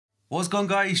What's going on,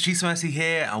 guys? Messi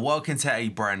here and welcome to a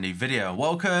brand new video.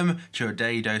 Welcome to your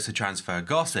daily dose of transfer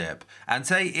gossip. And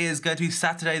today is going to be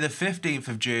Saturday the 15th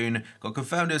of June. Got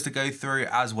confirmed deals to go through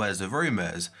as well as the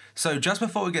rumours. So just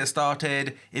before we get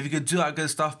started, if you could do that good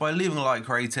stuff by leaving a like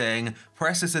rating,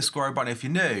 press the subscribe button if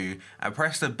you're new, and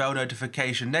press the bell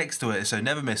notification next to it so you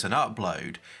never miss an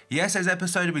upload. Yes, this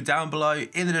episode will be down below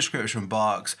in the description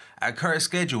box. At current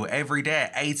schedule, every day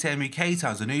at 8 AM UK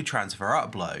time is a new transfer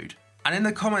upload. And in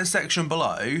the comment section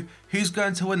below, who's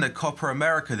going to win the Copa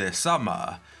America this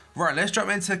summer? Right, let's jump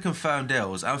into confirmed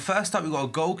deals. And first up, we've got a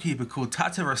goalkeeper called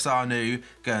Tata Rossanu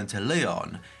going to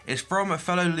Lyon. It's from a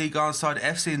fellow Ligue 1 side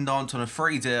FC Nantes on a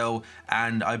free deal,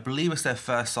 and I believe it's their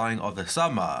first signing of the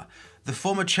summer. The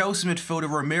former Chelsea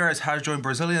midfielder Ramirez has joined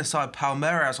Brazilian side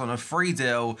Palmeiras on a free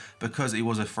deal because he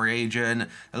was a free agent.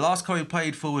 The last club he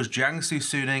played for was Jiangsu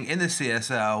Suning in the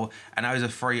CSL, and now he's a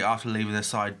free after leaving the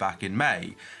side back in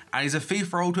May. And he's a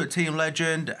FIFA Ultimate Team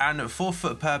legend, and for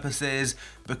foot purposes,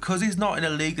 because he's not in a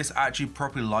league that's actually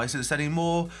properly licensed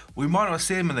anymore, we might not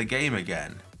see him in the game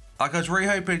again. Like, I was really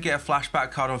hoping to get a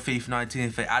flashback card on FIFA 19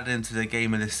 if they added him to the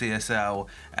game in the CSL,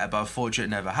 but unfortunately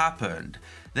it never happened.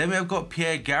 Then we have got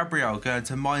Pierre Gabriel going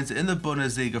to Mainz in the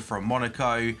Bundesliga from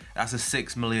Monaco. That's a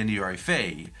 €6 million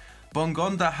fee.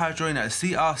 Bongonda has joined at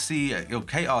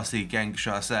KRC Genk,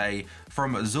 shall I say,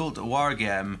 from Zult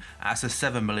Waregem. That's a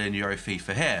 €7 million fee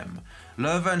for him.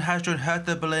 Leuven has joined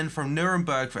Hertha Berlin from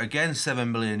Nuremberg for again €7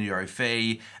 million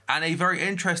fee, and a very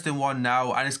interesting one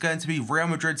now, and it's going to be Real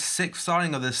Madrid's 6th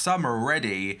signing of the summer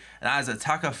already, and that is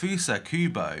Takefusa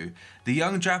Kubo. The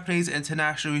young Japanese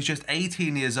international who's just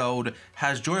 18 years old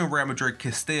has joined Real Madrid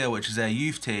Castilla, which is their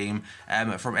youth team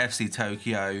from FC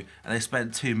Tokyo, and they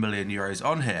spent €2 million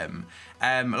on him.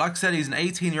 Like I said, he's an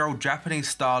 18-year-old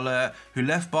Japanese starlet who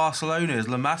left Barcelona's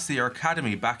La Masia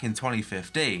Academy back in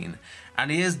 2015. And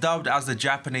he is dubbed as the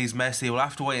Japanese Messi. We'll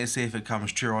have to wait and see if it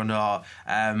comes true or not.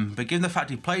 But given the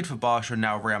fact he played for Barca and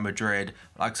now Real Madrid,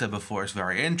 like I said before, it's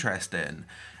very interesting.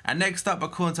 And next up,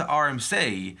 according to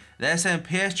RMC, they're saying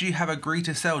PSG have agreed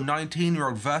to sell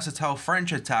 19-year-old versatile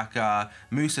French attacker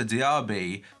Moussa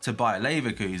Diaby to Bayer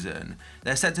Leverkusen.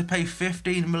 They're set to pay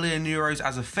 €15 million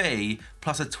as a fee,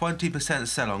 plus a 20%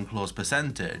 sell-on clause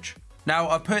percentage.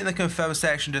 Now, I put in the confirmed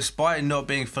section despite it not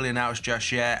being fully announced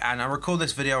just yet, and I record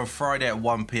this video on Friday at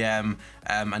 1 PM,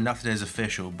 and nothing is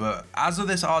official. But as of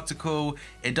this article,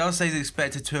 it does say he's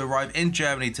expected to arrive in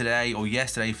Germany today or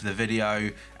yesterday for the video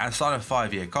and sign a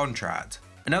 5-year contract.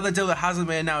 Another deal that hasn't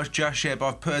been announced just yet but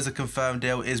I've put as a confirmed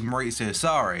deal is Maurizio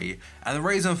Sarri, and the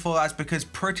reason for that is because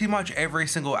pretty much every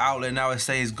single outlet now is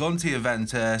saying he's gone to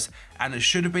Juventus, and it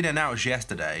should have been announced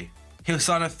yesterday. He'll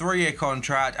sign a 3-year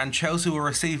contract and Chelsea will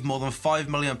receive more than £5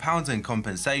 million in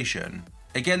compensation.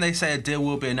 Again, they say a deal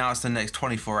will be announced in the next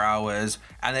 24 hours,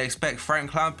 and they expect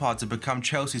Frank Lampard to become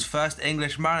Chelsea's first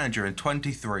English manager in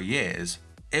 23 years.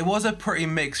 It was a pretty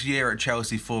mixed year at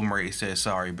Chelsea for Maurizio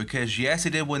Sarri because yes, he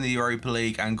did win the Europa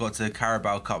League and got to the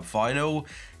Carabao Cup final.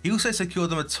 He also secured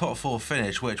them a top 4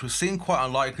 finish, which was seen quite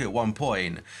unlikely at one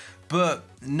point. But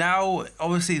now,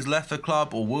 obviously he's left the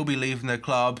club or will be leaving the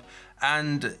club,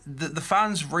 and the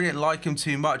fans really didn't like him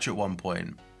too much at one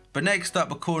point. But next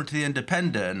up, according to The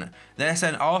Independent, they're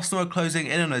saying Arsenal are closing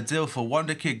in on a deal for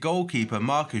wonder kid goalkeeper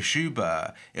Marcus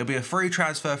Schubert. It'll be a free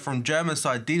transfer from German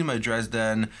side Dynamo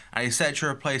Dresden, and he's set to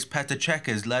replace Petr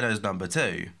Cech's Leno's number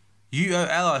 2. UOL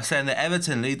are saying that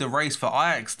Everton lead the race for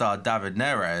Ajax star David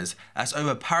Neres. That's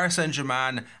over Paris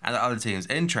Saint-Germain and the other teams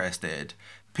interested.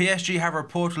 PSG have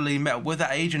reportedly met with the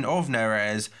agent of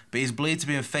Neres, but he's believed to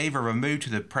be in favour of a move to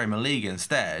the Premier League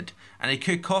instead, and it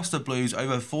could cost the Blues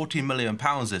over £40 million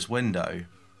this window.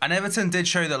 And Everton did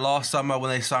show that last summer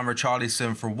when they signed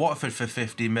Richarlison from Watford for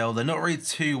 50 mil, they're not really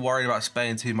too worried about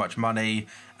spending too much money,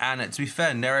 and to be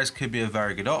fair, Neres could be a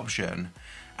very good option.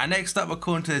 And next up,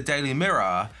 according to the Daily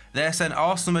Mirror, they're saying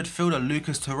Arsenal midfielder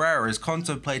Lucas Torreira is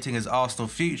contemplating his Arsenal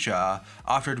future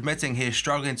after admitting he is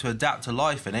struggling to adapt to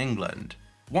life in England.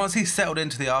 Once he settled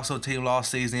into the Arsenal team last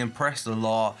season, he impressed a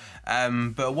lot,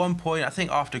 but at one point, I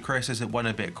think after Christmas, it went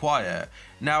a bit quiet.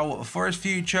 Now, for his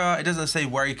future, it doesn't say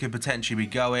where he could potentially be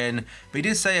going, but he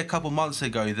did say a couple months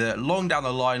ago that long down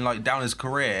the line, like down his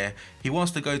career, he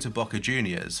wants to go to Boca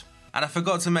Juniors. And I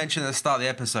forgot to mention at the start of the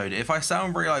episode, if I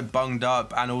sound really bunged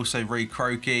up and also really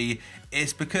croaky,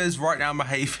 it's because right now my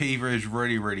hay fever is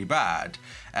really bad.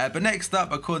 But next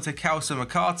up, according to Calcio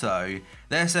Mercato,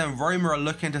 they're saying Roma are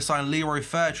looking to sign Leroy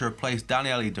Fer to replace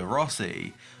Daniele De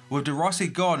Rossi. With De Rossi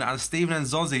gone and Steven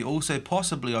Nzonzi also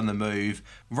possibly on the move,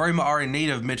 Roma are in need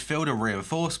of midfielder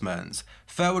reinforcements.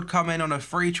 Fer would come in on a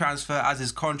free transfer as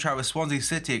his contract with Swansea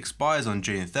City expires on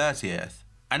June 30th.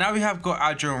 And now we have got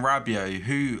Adrien Rabiot,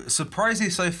 who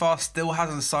surprisingly so far still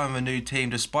hasn't signed with a new team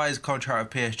despite his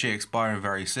contract with PSG expiring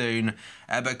very soon.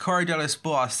 But Corriere dello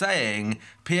Sport are saying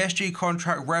PSG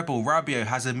contract rebel Rabiot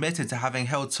has admitted to having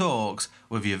held talks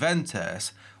with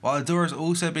Juventus, while the door has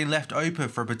also been left open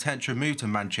for a potential move to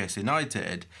Manchester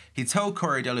United. He told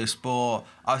Corriere dello Sport,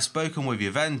 "I've spoken with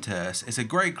Juventus, it's a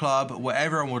great club where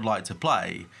everyone would like to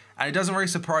play." And it doesn't really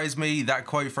surprise me, that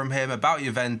quote from him about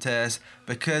Juventus,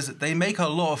 because they make a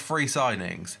lot of free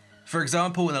signings. For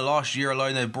example, in the last year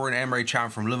alone, they've brought in Emre Can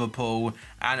from Liverpool,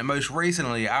 and most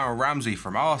recently Aaron Ramsey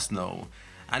from Arsenal.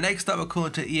 And next up,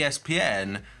 according to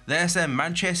ESPN, they're saying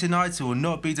Manchester United will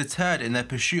not be deterred in their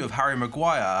pursuit of Harry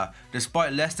Maguire,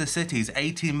 despite Leicester City's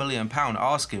 £80 million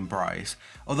asking price.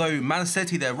 Although Man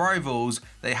City, their rivals,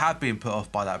 they have been put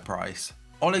off by that price.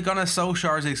 Ole Gunnar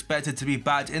Solskjaer is expected to be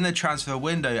backed in the transfer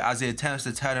window as he attempts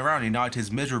to turn around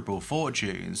United's miserable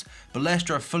fortunes, but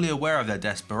Leicester are fully aware of their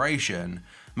desperation.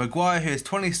 Maguire, who is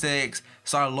 26,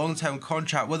 signed a long-term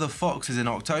contract with the Foxes in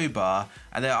October,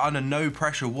 and they are under no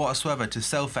pressure whatsoever to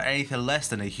sell for anything less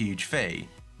than a huge fee.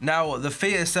 Now, the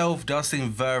fee itself does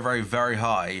seem very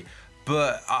high,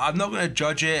 but I'm not going to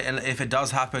judge it and if it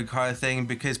does happen kind of thing,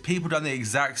 because people done the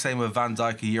exact same with Van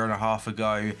Dijk a year and a half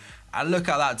ago, and look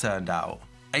how that turned out.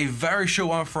 A very short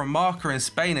one from Marca in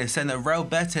Spain is saying that Real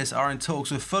Betis are in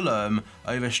talks with Fulham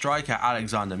over striker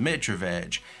Alexander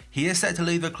Mitrovic. He is set to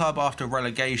leave the club after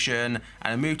relegation,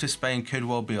 and a move to Spain could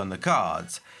well be on the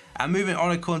cards. And moving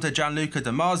on, according to Gianluca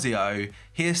Di Marzio,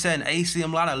 he is saying AC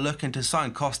Milan are looking to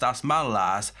sign Kostas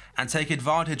Manolas and take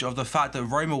advantage of the fact that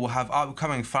Roma will have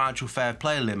upcoming financial fair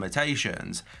play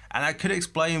limitations, and that could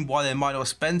explain why they might not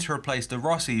spend to replace De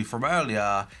Rossi from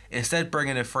earlier, instead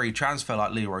bringing a free transfer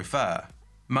like Leroy Fer.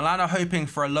 Milan are hoping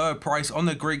for a lower price on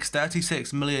the Greek's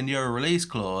 €36 million release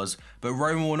clause, but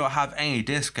Roma will not have any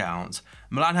discounts.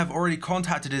 Milan have already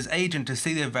contacted his agent to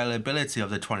see the availability of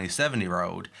the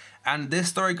 27-year-old. And this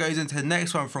story goes into the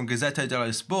next one from Gazzetta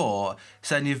dello Sport,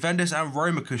 saying Juventus and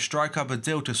Roma could strike up a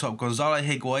deal to swap Gonzalo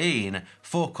Higuain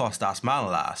for Kostas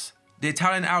Manolas. The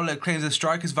Italian outlet claims the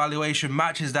striker's valuation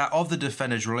matches that of the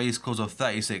defender's release clause of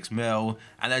 36 mil,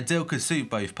 and their deal could suit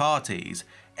both parties.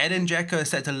 Edin Dzeko is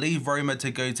set to leave Roma to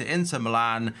go to Inter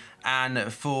Milan,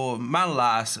 and for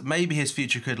Manolas, maybe his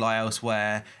future could lie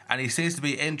elsewhere, and he seems to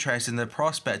be interested in the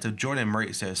prospect of joining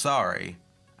Maurizio Sarri.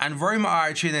 And Roma are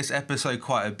actually in this episode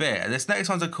quite a bit, and this next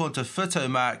one's according to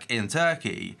Futomak in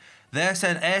Turkey. They're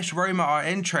saying AS Roma are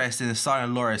interested in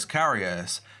signing Loris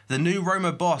Karius. The new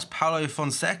Roma boss, Paulo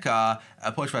Fonseca,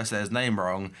 I probably said his name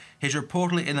wrong, he's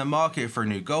reportedly in the market for a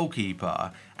new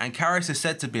goalkeeper, and Karius is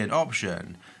said to be an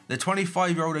option. The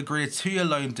 25-year-old agreed a 2-year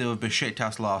loan deal with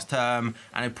Besiktas last term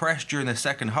and impressed during the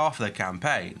second half of the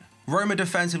campaign. Roma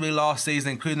defensively last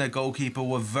season, including their goalkeeper,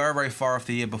 were very far off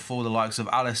the year before the likes of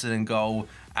Alisson in goal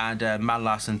and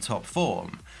Manolas in top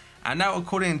form. And now,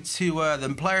 according to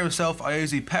the player himself,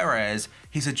 Ayoze Perez,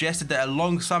 he suggested that a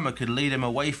long summer could lead him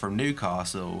away from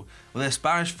Newcastle, with the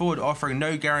Spanish forward offering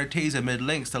no guarantees amid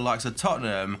links to the likes of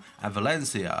Tottenham and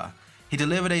Valencia. He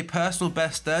delivered a personal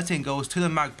best 13 goals to the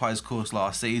Magpies course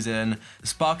last season,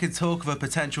 sparking talk of a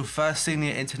potential first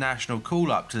senior international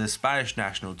call-up to the Spanish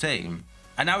national team.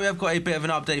 And now we have got a bit of an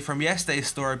update from yesterday's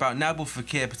story about Nabil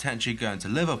Fekir potentially going to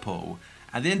Liverpool.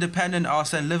 And the Independent are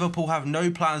saying Liverpool have no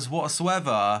plans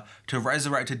whatsoever to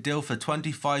resurrect a deal for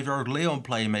 25-year-old Lyon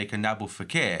playmaker Nabil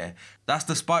Fekir. That's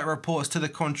despite reports to the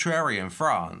contrary in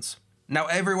France. Now,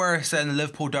 everywhere is saying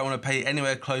Liverpool don't want to pay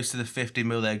anywhere close to the 50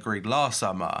 mil they agreed last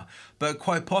summer, but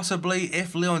quite possibly,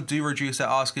 if Lyon do reduce their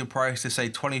asking price to say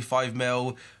 25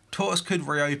 mil, talks could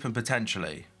reopen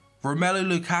potentially. Romelu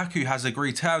Lukaku has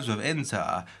agreed terms with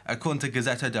Inter, according to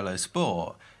Gazzetta dello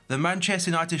Sport. The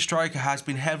Manchester United striker has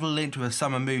been heavily linked with a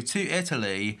summer move to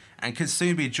Italy and could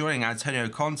soon be joining Antonio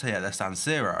Conte at the San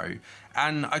Siro.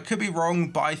 And I could be wrong,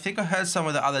 but I think I heard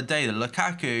somewhere the other day that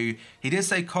Lukaku, he did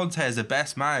say Conte is the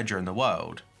best manager in the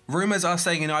world. Rumours are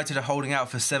saying United are holding out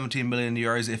for €17 million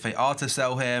if they are to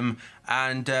sell him,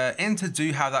 and Inter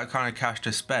do have that kind of cash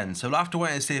to spend, so we'll have to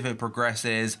wait and see if it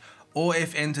progresses, or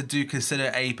if Inter do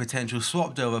consider a potential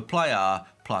swap deal of a player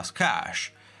plus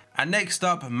cash. And next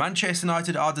up, Manchester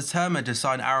United are determined to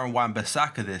sign Aaron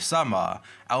WAN-BISSAKA this summer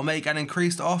and will make an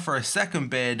increased offer a second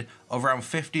bid of around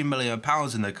 £50 million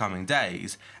in the coming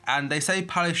days. And they say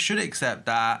Palace should accept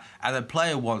that and the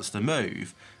player wants to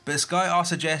move. But Sky are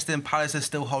suggesting Palace is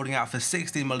still holding out for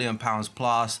 £60 million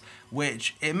plus,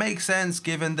 which it makes sense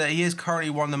given that he is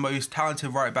currently one of the most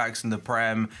talented right backs in the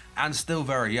Prem and still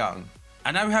very young.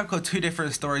 And now we have got two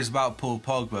different stories about Paul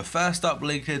Pogba. First up,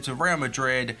 linked to Real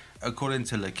Madrid, according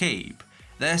to L'Equipe.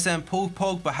 They're saying Paul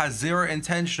Pogba has zero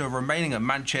intention of remaining at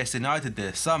Manchester United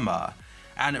this summer,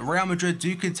 and Real Madrid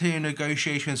do continue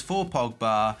negotiations for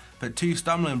Pogba, but two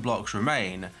stumbling blocks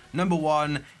remain. Number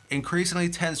one, increasingly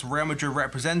tense Real Madrid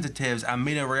representatives and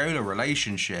Mino Raiola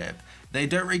relationship. They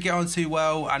don't really get on too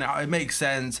well, and it makes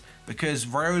sense because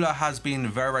Raiola has been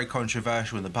very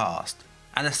controversial in the past.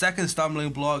 And the second stumbling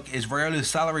block is Raiola's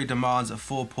salary demands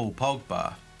for Paul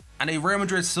Pogba. And a Real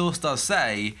Madrid source does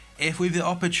say, if we have the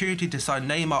opportunity to sign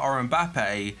Neymar or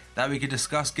Mbappe, that we could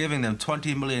discuss giving them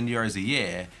 20 million euros a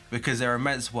year because they're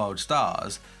immense world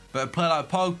stars. But a player like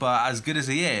Pogba, as good as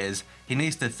he is, he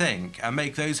needs to think and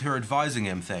make those who are advising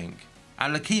him think.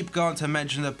 And L'Equipe go on to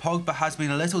mention that Pogba has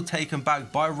been a little taken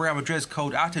back by Real Madrid's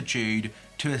cold attitude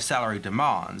to his salary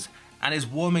demands, and is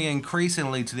warming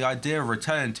increasingly to the idea of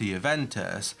returning to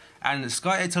Juventus. And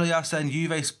Sky Italia sent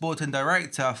Juve sporting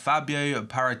director Fabio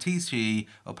Paratici,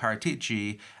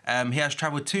 he has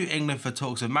travelled to England for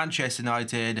talks with Manchester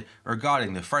United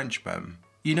regarding the Frenchman.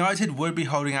 United would be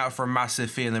holding out for a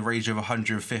massive fee in the region of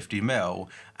 150 mil,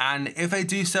 and if they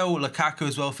do sell Lukaku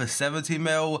as well for 70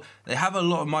 mil, they have a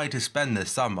lot of money to spend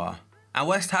this summer. And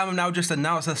West Ham have now just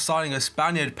announced the signing of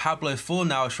Spaniard Pablo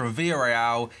Fornals from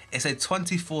Villarreal. It's a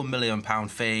 £24 million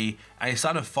fee and he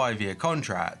signed a 5-year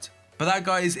contract. But that,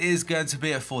 guys, is going to be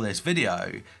it for this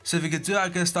video. So if you could do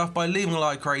that good stuff by leaving a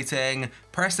like rating,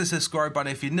 press the subscribe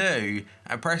button if you're new,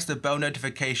 and press the bell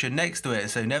notification next to it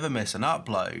so you never miss an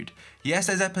upload.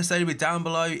 Yesterday's episode will be down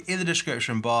below in the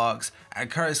description box,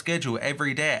 and current schedule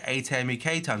every day at 8 AM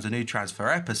UK time is a new transfer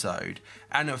episode.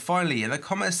 And finally, in the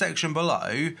comment section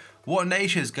below, what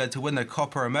nation is going to win the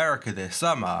Copa America this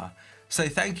summer? So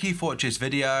thank you for watching this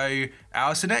video, and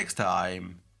I'll see you next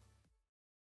time.